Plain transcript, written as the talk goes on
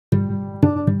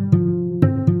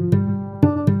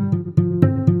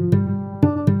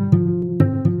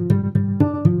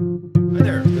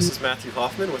Matthew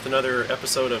Hofmann with another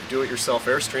episode of Do-It-Yourself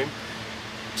Airstream.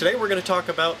 Today we're going to talk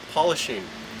about polishing.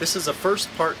 This is a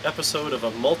first part episode of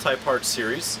a multi-part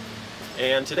series,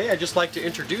 and today I'd just like to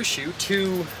introduce you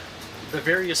to the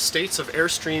various states of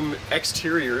Airstream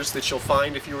exteriors that you'll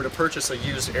find if you were to purchase a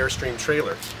used Airstream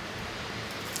trailer.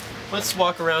 Let's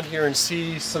walk around here and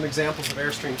see some examples of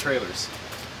Airstream trailers.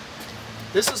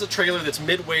 This is a trailer that's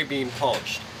midway being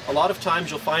polished. A lot of times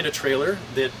you'll find a trailer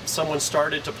that someone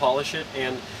started to polish it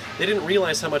and they didn't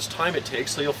realize how much time it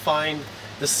takes, so you'll find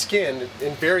the skin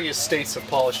in various states of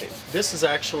polishing. This is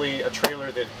actually a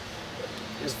trailer that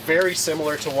is very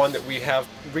similar to one that we have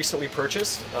recently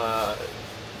purchased.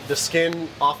 The skin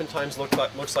oftentimes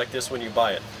looks like this when you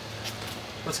buy it.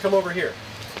 Let's come over here.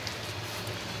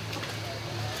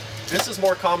 This is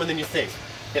more common than you think.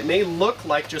 It may look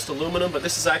like just aluminum, but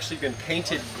this has actually been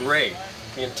painted gray.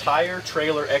 The entire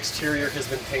trailer exterior has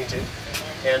been painted,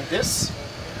 and this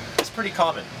is pretty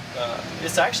common.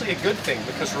 It's actually a good thing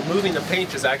because removing the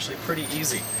paint is actually pretty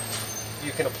easy.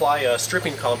 You can apply a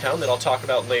stripping compound that I'll talk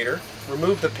about later,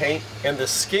 remove the paint, and the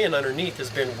skin underneath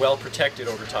has been well protected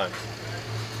over time.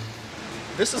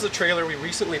 This is a trailer we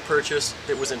recently purchased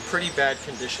that was in pretty bad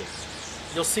condition.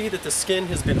 You'll see that the skin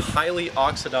has been highly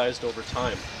oxidized over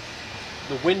time.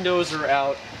 The windows are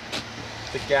out,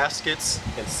 the gaskets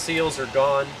and seals are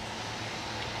gone,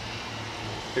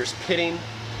 there's pitting.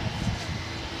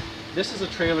 This is a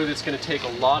trailer that's going to take a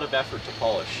lot of effort to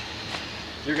polish.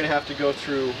 You're going to have to go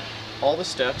through all the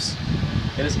steps,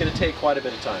 and it's going to take quite a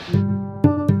bit of time.